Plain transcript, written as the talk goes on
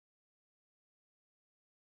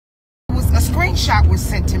screenshot was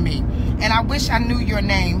sent to me. And I wish I knew your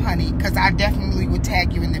name, honey, because I definitely would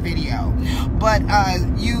tag you in the video. But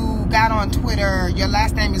you got on Twitter, your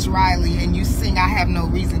last name is Riley, and you sing I Have No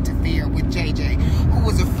Reason to Fear with JJ, who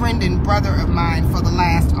was a friend and brother of mine for the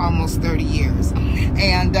last almost 30 years.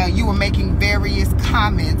 And you were making various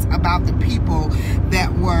comments about the people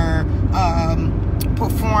that were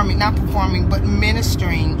but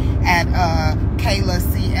ministering at Kayla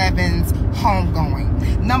C. Evans' homegoing.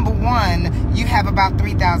 Number one, you have about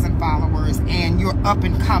 3,000 followers, and you're up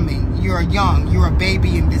and coming. You're young. You're a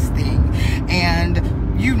baby in this thing,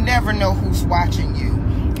 and you never know who's watching you.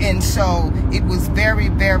 And so it was very,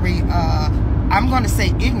 very, I'm going to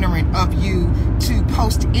say ignorant of you to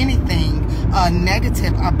post anything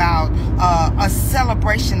negative about a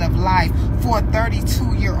celebration of life for a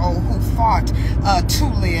 32-year-old who fought to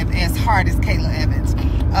live as hard as Kayla Evans.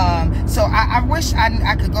 So I wish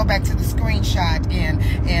I could go back to the screenshot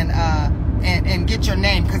and get your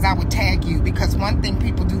name, because I would tag you. Because one thing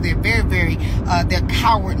people do, they're very, they're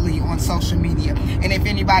cowardly on social media. And if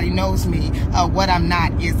anybody knows me, what I'm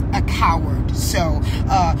not is a coward. So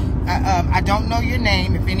I don't know your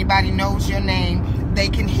name. If anybody knows your name, they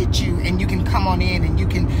can hit you and you can come on in and you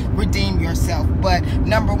can redeem yourself. But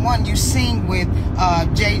number one, you sing with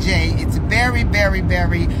JJ. It's very, very,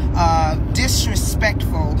 very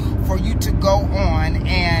disrespectful for you to go on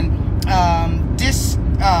and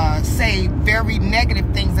say very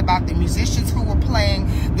negative things about the musicians who were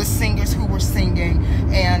playing, the singers who were singing,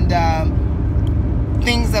 and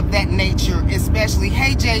things of that nature. Especially,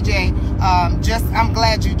 hey JJ, I'm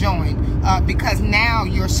glad you joined, because now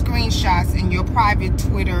your screenshots and your private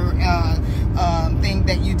Twitter thing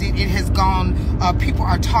that you did, it has gone, people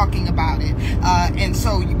are talking about it, and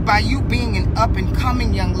so by you being an up and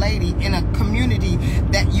coming young lady in a community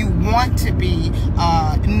that you want to be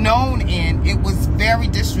known in, it was very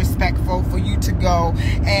disrespectful for you to go,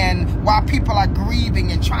 and while people are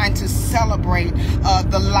grieving and trying to celebrate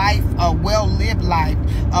the life, a well-lived life,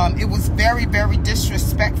 it was very, very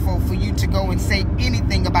disrespectful for you to go and say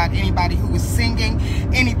anything about anybody who was singing,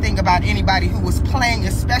 anything about anybody who was playing,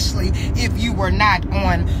 especially if you were not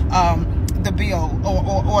on the bill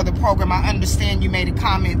or the program. I understand you made a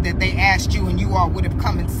comment that they asked you and you all would have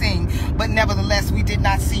come and sing, but nevertheless, we did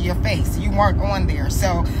not see your face. You weren't on there.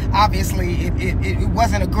 So obviously it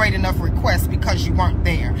wasn't a great enough request because you weren't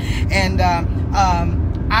there. And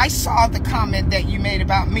I saw the comment that you made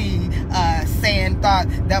about me thought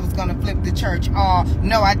that was going to flip the church. Oh,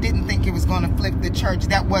 no, I didn't think it was going to flip the church.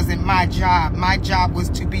 That wasn't my job. My job was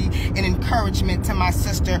to be an encouragement to my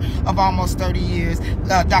sister of almost 30 years,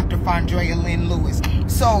 Dr. Fondrea Lynn Lewis.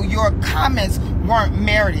 So your comments weren't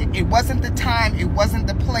merited. It wasn't the time, it wasn't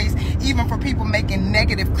the place, even for people making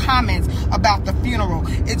negative comments about the funeral.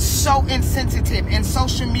 It's so insensitive, and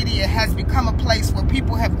social media has become a place where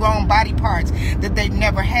people have grown body parts that they've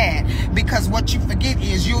never had, because what you forget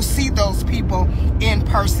is you'll see those people in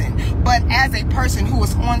person. But as a person who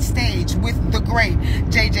was on stage with the great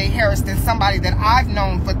J.J. Harrison, somebody that I've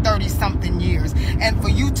known for 30-something years, and for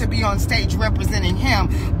you to be on stage representing him,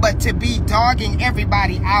 but to be dogging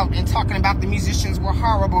everybody out and talking about the musicians were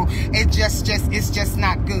horrible, it's just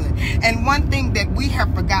not good. And one thing that we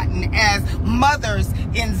have forgotten as mothers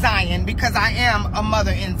in Zion, because I am a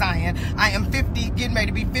mother in Zion, I am 50, getting ready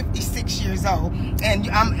to be 56 years old, and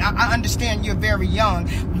I understand you're very young.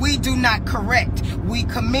 We do not correct. We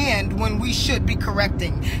commend when we should be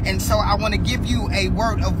correcting. And so I want to give you a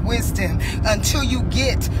word of wisdom. Until you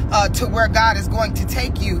get to where God is going to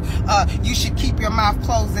take you, you should keep your mouth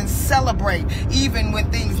closed and celebrate, even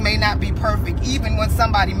when things may not be perfect, even when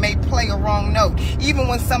somebody may play a wrong note, even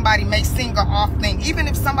when somebody may sing an off thing, even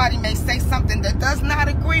if somebody may say something that does not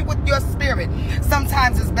agree with your spirit.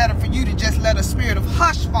 Sometimes it's better for you to just let a spirit of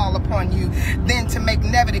hush fall upon you than to make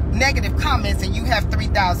negative comments and you have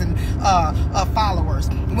 3,000 followers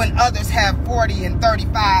when others have 40 and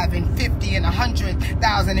 35 and 50 and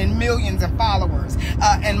 100,000 and millions of followers,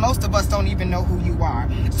 and most of us don't even know who you are.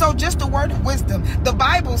 So just a word of wisdom. The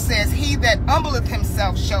Bible says, he that humbleth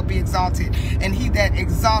himself shall be exalted, and he that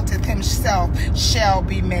exalteth himself shall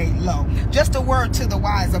be made low. Just a word to the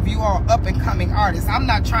wise of you all up and coming artists. I'm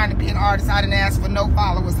not trying to be an artist. I didn't ask for no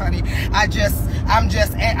followers, honey. I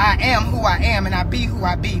am who I am, and I be who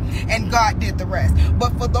I be, and God did the rest.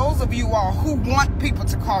 But for those of you all who want people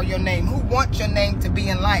to call your name, who want your name to be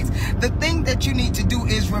in lights, the thing that you need to do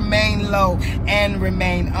is remain low and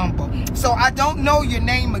remain humble. So I don't know your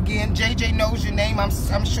name again. JJ knows your name. I'm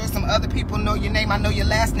sure some other people know your name. I know your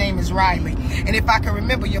last name is Riley. And if I can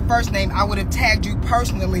remember your first name, I would have tagged you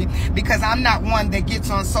personally, because I'm not one that gets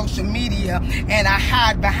on social media and I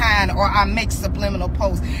hide behind or I make subliminal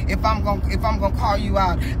posts. If I'm gonna call you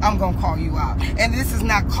out, I'm gonna call you out. And this is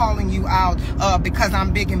not calling you out because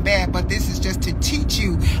I'm big and bad, but this is just to teach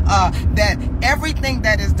you that everything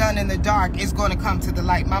that is done in the dark is going to come to the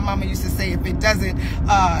light. My mama used to say, if it doesn't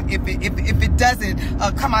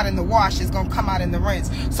come out in the wash, it's going to come out in the rinse.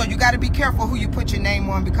 So you got to be careful who you put your name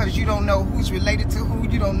on, because you don't know who's related to who.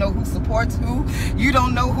 You don't know who supports who. You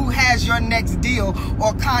don't know who has your next deal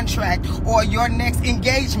or contract or your next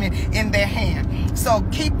engagement in their hand. So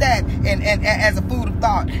keep that and as a food of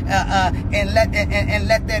thought, and let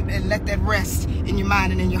that rest in your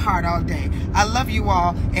mind and in your heart all day. I love you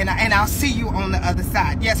all, and I'll see you on the other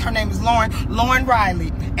side. Yes, her name is Lauren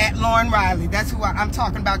Riley, at Lauren Riley. That's who I'm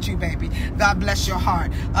talking about, you, baby. God bless your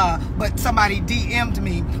heart. But somebody DM'd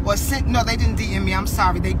me or sent, no, they didn't DM me, I'm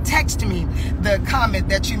sorry. They texted me the comment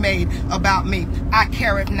that you made about me. I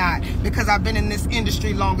care if not, because I've been in this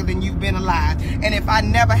industry longer than you've been alive. And if I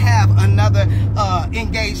never have another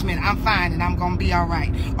engagement, I'm fine and I'm going to be all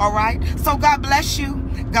right. All right? So God bless you.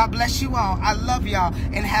 God bless you all. I love y'all,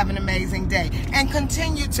 and have an amazing day. And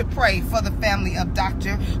continue to pray for the family of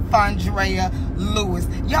Dr. Fondrea Lewis.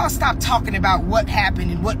 Y'all stop talking about what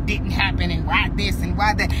happened and what didn't happen and why this and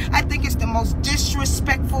why that. I think it's the most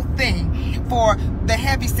disrespectful thing for the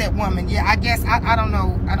heavyset woman. Yeah, I guess, I don't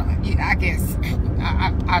know. I guess.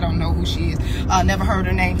 I don't know who she is. Never heard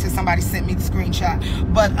her name till somebody sent me the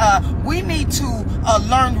screenshot. But we need to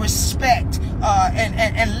learn respect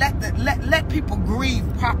and let people grieve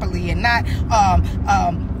properly, and not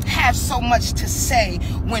have so much to say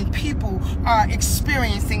when people are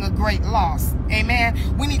experiencing a great loss.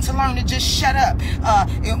 Amen. We need to learn to just shut up.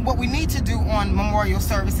 And what we need to do on memorial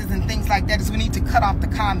services and things like that is we need to cut off the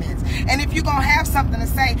comments. And if you're going to have something to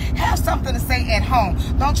say, have something to say at home.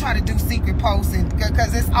 Don't try to do secret posts,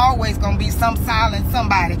 because it's always going to be some silent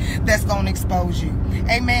somebody that's going to expose you.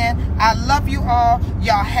 Amen. I love you all.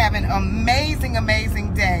 Y'all have an amazing,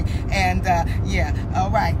 amazing day. And yeah, all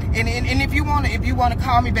right. And if you want to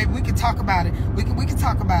call me, baby, we can talk about it. We can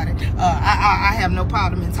talk about it. I have no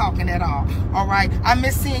problem in talking at all. All right. I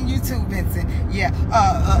miss seeing you too, Vincent. Yeah.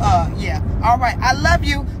 Yeah. All right. I love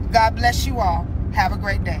you. God bless you all. Have a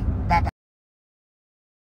great day.